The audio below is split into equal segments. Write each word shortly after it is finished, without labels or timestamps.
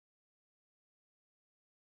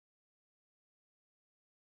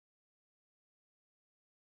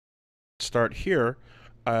start here,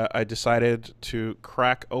 I decided to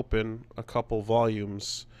crack open a couple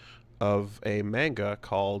volumes of a manga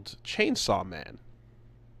called Chainsaw Man.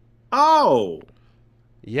 Oh,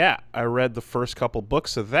 Yeah, I read the first couple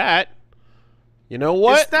books of that. You know is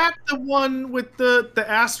what? that the one with the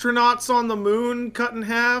astronauts on the moon cut in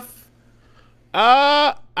half?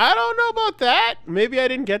 I don't know about that. Maybe I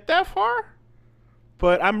didn't get that far,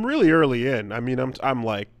 but I'm really early in. I mean, I'm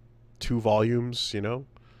like 2 volumes, you know.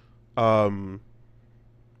 Um,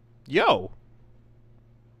 yo,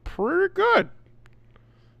 pretty good.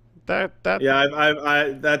 That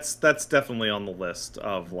Yeah, that's definitely on the list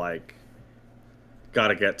of like,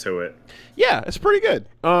 gotta get to it. yeah, it's pretty good.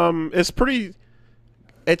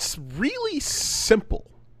 It's really simple.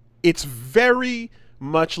 It's very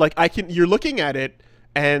much like you're looking at it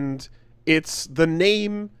and it's the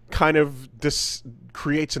name kind of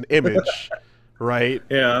creates an image, right?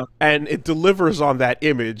 Yeah. And it delivers on that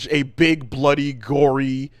image, a big bloody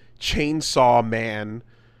gory chainsaw man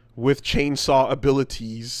with chainsaw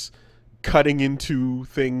abilities cutting into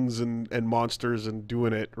things and monsters and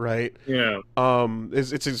doing it, right? Yeah.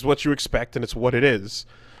 It's what you expect and it's what it is.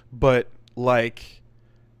 But like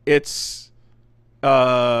it's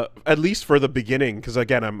at least for the beginning, because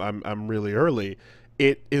again I'm really early.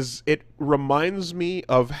 It reminds me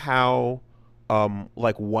of how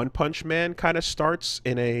like One Punch Man kind of starts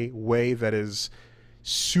in a way that is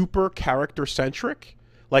super character centric.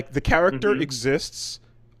 Like the character exists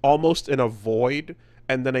almost in a void,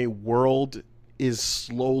 and then a world is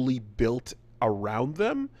slowly built around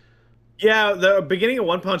them. Yeah, the beginning of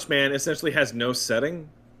One Punch Man essentially has no setting.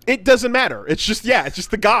 It doesn't matter. It's just it's just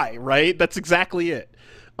the guy, right? That's exactly it.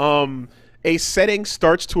 A setting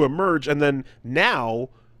starts to emerge, and then now,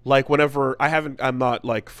 like whenever I'm not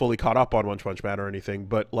like fully caught up on One Punch Man or anything,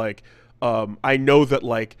 but like, I know that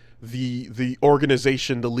like the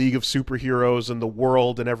organization, the League of Superheroes, and the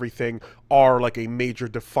world and everything are like a major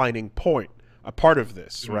defining point, a part of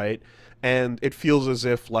this, right? And it feels as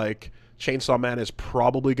if like Chainsaw Man is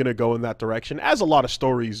probably going to go in that direction, as a lot of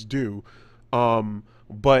stories do.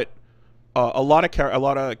 But a lot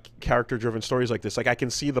of character driven stories like this, like I can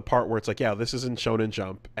see the part where it's like, yeah, this isn't Shonen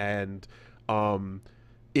Jump, and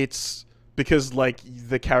it's because like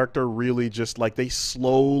the character really just like they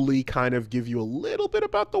slowly kind of give you a little bit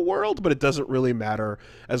about the world, but it doesn't really matter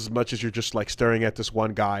as much as you're just like staring at this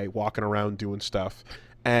one guy walking around doing stuff.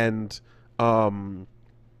 And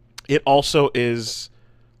it also is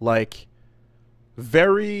like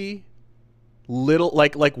very little,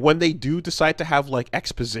 like when they do decide to have like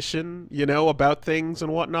exposition, you know, about things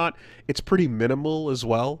and whatnot, it's pretty minimal as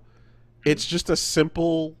well. It's just a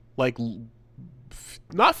simple like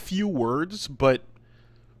not few words, but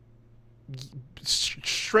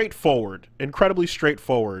straightforward, incredibly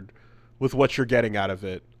straightforward with what you're getting out of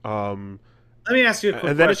it. Let me ask you a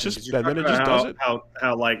quick and then question. it's just and then it just does it.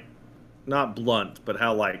 How like not blunt, but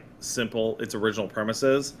how like simple its original premise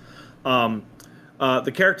is.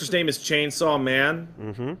 The character's name is Chainsaw Man.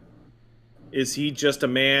 Mm-hmm. Is he just a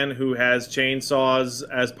man who has chainsaws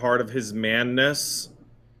as part of his manness?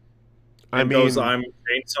 I mean, goes, I'm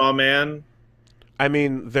Chainsaw Man. I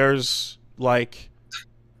mean, there's like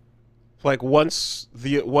once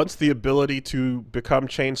the ability to become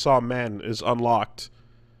Chainsaw Man is unlocked,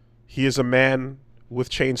 he is a man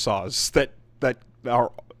with chainsaws that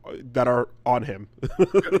are on him.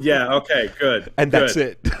 Yeah, okay, good. And good. that's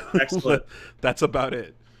it. Excellent. That's about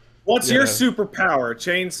it. What's your superpower?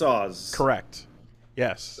 Chainsaws. Correct.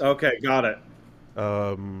 Yes. Okay, got it.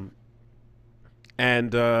 And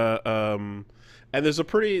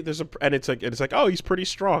it's like, oh, he's pretty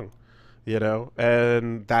strong, you know,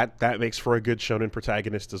 and that makes for a good shonen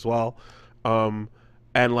protagonist as well. And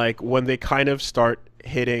like when they kind of start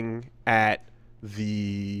hitting at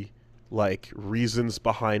the like reasons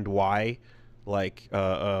behind why, like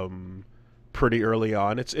pretty early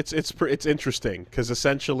on, it's interesting because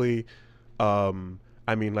essentially, I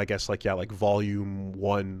mean, I guess like like volume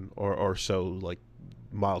 1 or so, like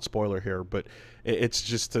mild spoiler here, but it's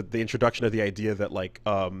just the introduction of the idea that like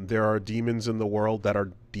there are demons in the world that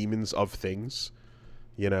are demons of things,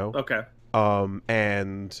 you know. Okay.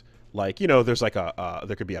 And like, you know, there's like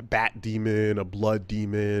there could be a bat demon, a blood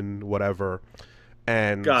demon, whatever.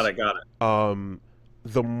 And got it.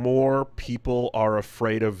 The more people are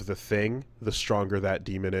afraid of the thing, the stronger that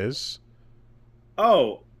demon is.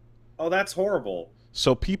 Oh, that's horrible.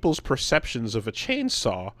 So people's perceptions of a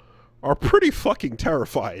chainsaw are pretty fucking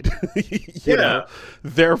terrified. You know?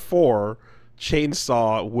 Therefore,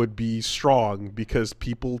 chainsaw would be strong because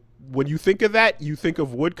people, when you think of that, you think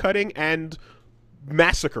of wood cutting and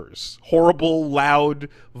massacres. Horrible, loud,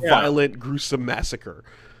 violent, gruesome massacre.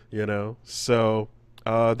 you know. So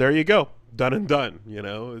there you go, done and done. You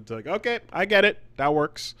know, it's like, okay, I get it, that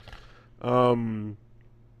works. And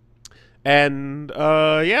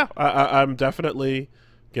yeah, I'm definitely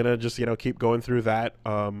gonna just keep going through that.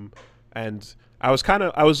 And I was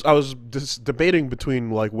just debating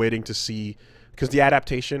between like waiting to see, because the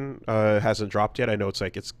adaptation hasn't dropped yet. I know it's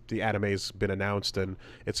the anime's been announced and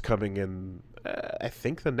it's coming in I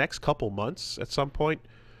think the next couple months at some point.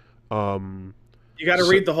 You got to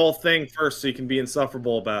read the whole thing first so you can be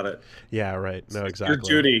insufferable about it. Yeah, right. No, It's exactly.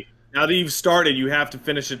 your duty. Now that you've started, you have to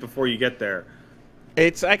finish it before you get there.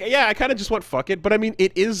 It's like, yeah, I kind of just went fuck it, but I mean,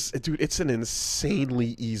 it is, dude. It's an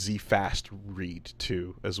insanely easy, fast read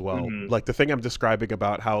too, as well. Like the thing I'm describing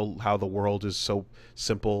about how the world is so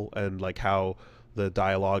simple and like how the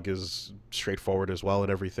dialogue is straightforward as well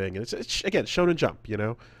and everything. And it's again Shonen Jump, you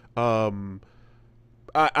know.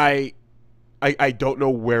 I don't know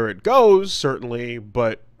where it goes certainly,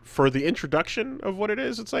 but for the introduction of what it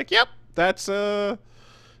is, it's like, yep, it's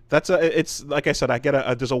like I said, I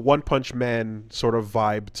get there's a One Punch Man sort of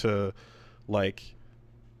vibe to like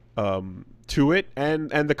to it,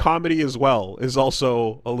 and the comedy as well is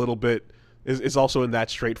also a little bit is also in that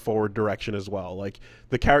straightforward direction as well. Like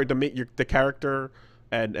the character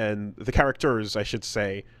and the characters, I should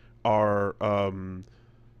say, are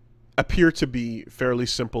appear to be fairly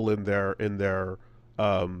simple in their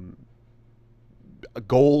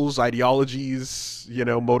goals, ideologies,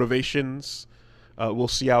 motivations. We'll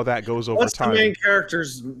see how that goes over time. What's the main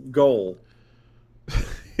character's goal?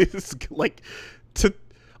 It's like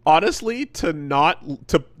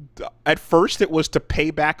at first it was to pay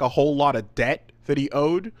back a whole lot of debt that he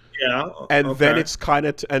owed. Yeah. And then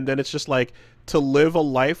it's just like to live a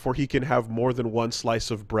life where he can have more than one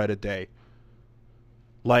slice of bread a day.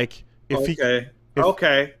 Like if he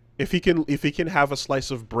can have a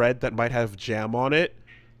slice of bread that might have jam on it,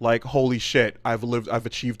 like holy shit, I've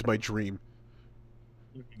achieved my dream.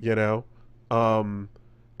 You know? And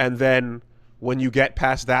then when you get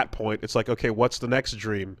past that point, it's like, okay, what's the next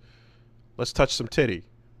dream? Let's touch some titty.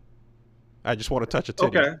 I just want to touch a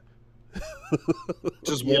titty. Okay.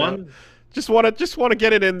 Just one? Know? Just want to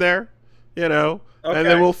get it in there, you know? Okay.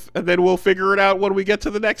 And then we'll figure it out when we get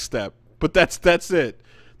to the next step. But that's it.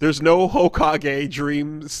 There's no Hokage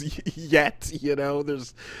dreams yet, you know.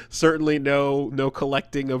 There's certainly no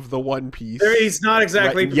collecting of the One Piece. He's not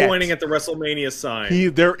exactly pointing at the WrestleMania sign.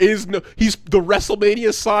 The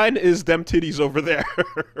WrestleMania sign is them titties over there.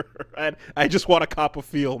 And I just want to cop a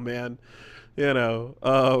feel, man. You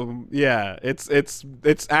know, yeah,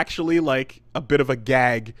 it's actually like a bit of a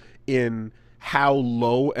gag in how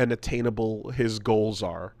low and attainable his goals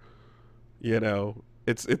are. You know.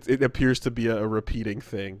 It appears to be a repeating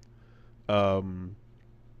thing, and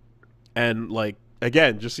like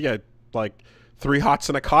again, just like 3 hots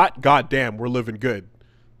in a cot. God damn, we're living good.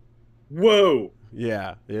 Whoa.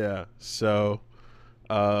 Yeah. So,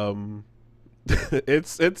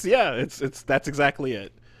 it's that's exactly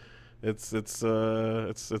it.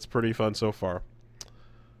 It's pretty fun so far.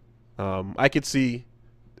 I could see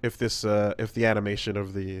if the animation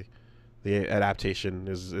of the adaptation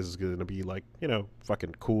is going to be like,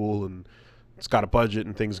 fucking cool, and it's got a budget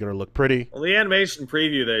and things going to look pretty. Well, the animation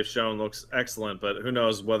preview they've shown looks excellent, but who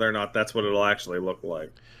knows whether or not that's what it'll actually look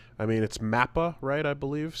like. I mean, it's Mappa, right? I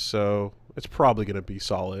believe so. It's probably going to be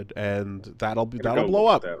solid, and that'll blow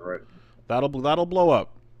up. That, right? That'll blow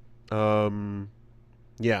up.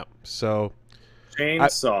 Yeah. So,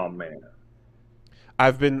 Chainsaw Man.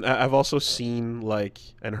 I've also seen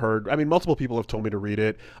and heard. I mean, multiple people have told me to read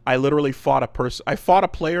it. I literally fought a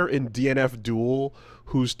player in DNF Duel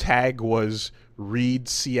whose tag was read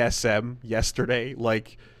CSM yesterday.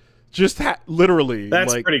 Like, just literally.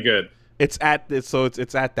 That's pretty good. It's at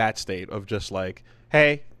that state of just like,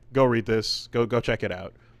 hey, go read this, go check it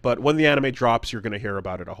out. But when the anime drops, you're gonna hear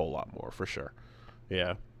about it a whole lot more for sure.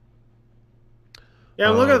 Yeah. Yeah,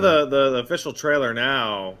 look at the official trailer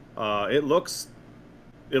now. It looks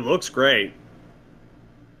great.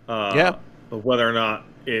 Yeah. But whether or not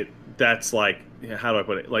that's like, how do I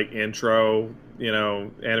put it? Like intro,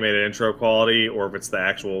 animated intro quality, or if it's the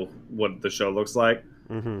actual what the show looks like.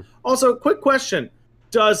 Mm-hmm. Also, quick question: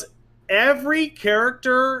 does every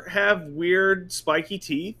character have weird spiky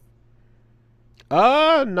teeth?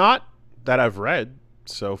 Not that I've read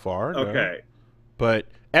so far. Okay. No. But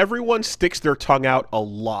everyone sticks their tongue out a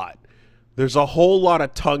lot. There's a whole lot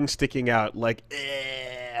of tongue sticking out, like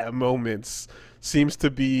moments. Seems to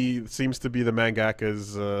be the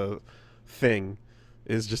mangaka's thing,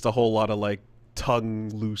 is just a whole lot of like tongue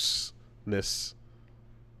looseness.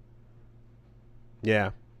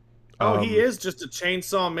 Yeah. Oh, he is just a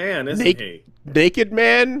chainsaw man, isn't Naked, he? naked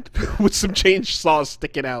man with some chainsaws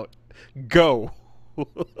sticking out. Go.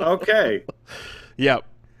 Okay. Yep.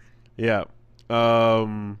 Yeah.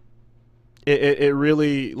 Um, it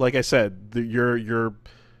really, like I said,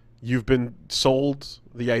 you've been sold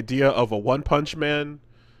the idea of a One Punch Man.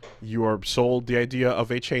 You are sold the idea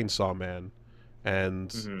of a Chainsaw Man,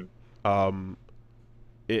 and um,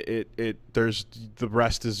 there's the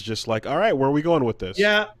rest is just like, all right, where are we going with this?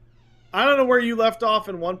 Yeah. I don't know where you left off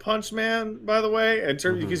in One Punch Man, by the way, in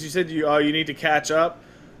terms because you said you need to catch up.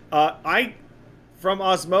 From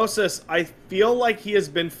osmosis, I feel like he has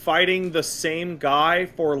been fighting the same guy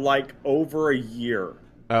for like over a year.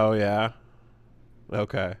 Oh yeah.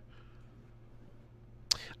 Okay.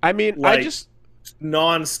 I mean, Like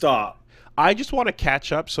nonstop. I just want to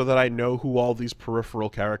catch up so that I know who all these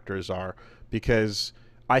peripheral characters are, because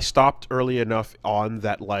I stopped early enough on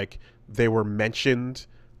that like they were mentioned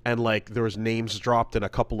and like there was names dropped in a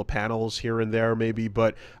couple of panels here and there maybe,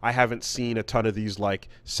 but I haven't seen a ton of these like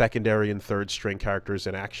secondary and third string characters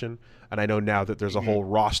in action. And I know now that there's a whole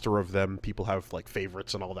roster of them. People have like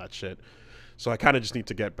favorites and all that shit. So I kind of just need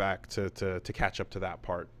to get back to catch up to that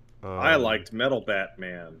part. I liked Metal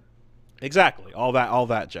Batman. Exactly, all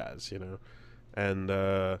that jazz, you know, and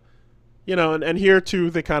you know, and here too,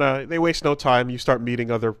 they waste no time. You start meeting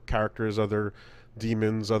other characters, other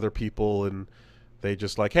demons, other people, and they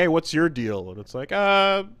just like, hey, what's your deal? And it's like,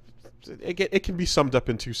 it can be summed up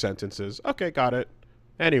in 2 sentences. Okay, got it.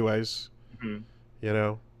 Anyways, you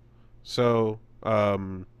know, so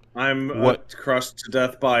I'm crushed to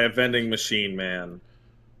death by a vending machine man.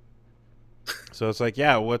 So it's like,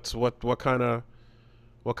 yeah, what kind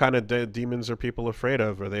of demons are people afraid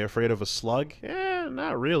of? Are they afraid of a slug?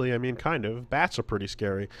 Not really. I mean, kind of. Bats are pretty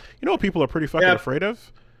scary. You know what people are pretty fucking afraid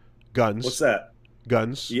of? Guns. What's that?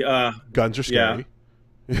 Guns. Yeah. Guns are scary.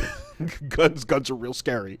 Yeah. guns are real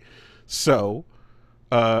scary. So,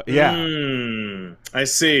 yeah. I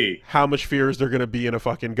see. How much fear is there going to be in a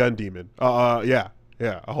fucking gun demon? Yeah,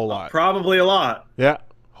 a whole lot. Probably a lot. Yeah,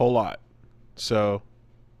 whole lot. So,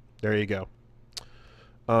 there you go.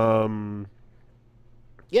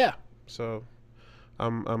 Yeah. So,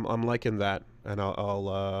 I'm liking that, and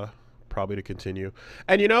I'll probably to continue.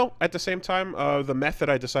 And you know, at the same time, the method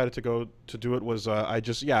I decided to go to do it was I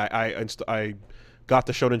got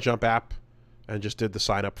the Shonen Jump app and just did the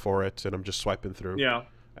sign up for it, and I'm just swiping through. Yeah.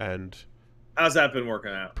 And how's that been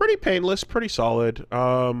working out? Pretty painless, pretty solid.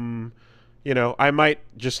 You know, I might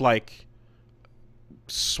just like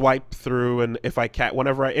swipe through, and if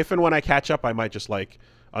and when I catch up, I might just like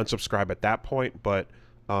unsubscribe at that point. But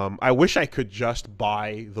I wish I could just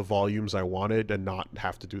buy the volumes I wanted and not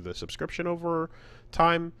have to do the subscription over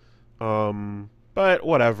time. But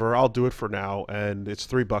whatever, I'll do it for now, and it's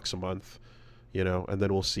 $3 a month, you know, and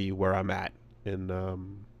then we'll see where I'm at in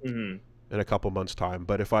a couple months' time.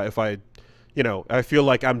 But if I, you know, I feel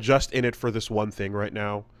like I'm just in it for this one thing right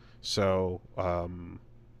now, so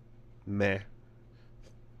meh.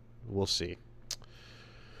 We'll see.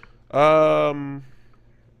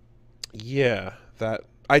 Yeah, that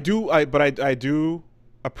I do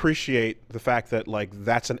appreciate the fact that like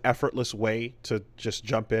that's an effortless way to just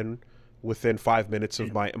jump in within 5 minutes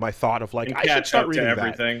of my thought of like and I should start reading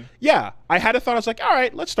everything. That. Yeah, I had a thought. I was like, all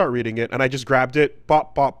right, let's start reading it, and I just grabbed it,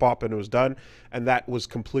 bop, bop, bop, and it was done. And that was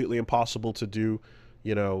completely impossible to do,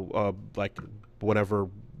 you know, like when I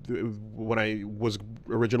was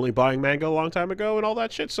originally buying manga a long time ago and all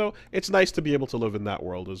that shit. So it's nice to be able to live in that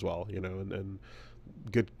world as well, you know, and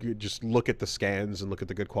good just look at the scans and look at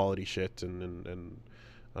the good quality shit and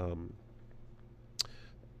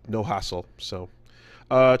no hassle. So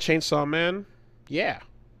Chainsaw Man, yeah,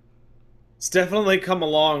 it's definitely come a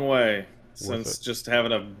long way since just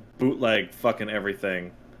having a bootleg fucking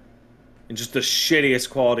everything in just the shittiest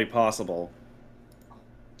quality possible.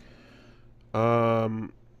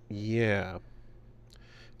 Yeah.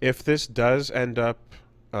 If this does end up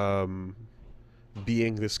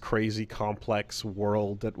being this crazy complex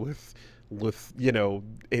world that with you know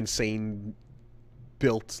insane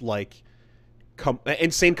built like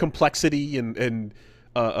insane complexity and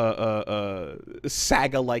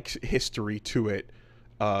saga like history to it,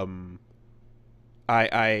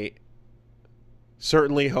 I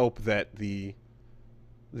certainly hope that the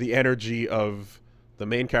energy of the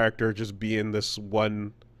main character just being this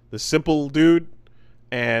simple dude,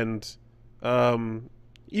 and a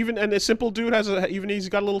simple dude he's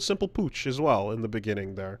got a little simple pooch as well in the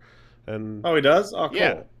beginning there, and oh, he does. Oh, cool.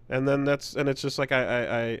 Yeah, and then it's just like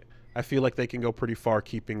I feel like they can go pretty far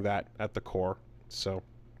keeping that at the core. So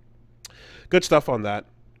good stuff on that.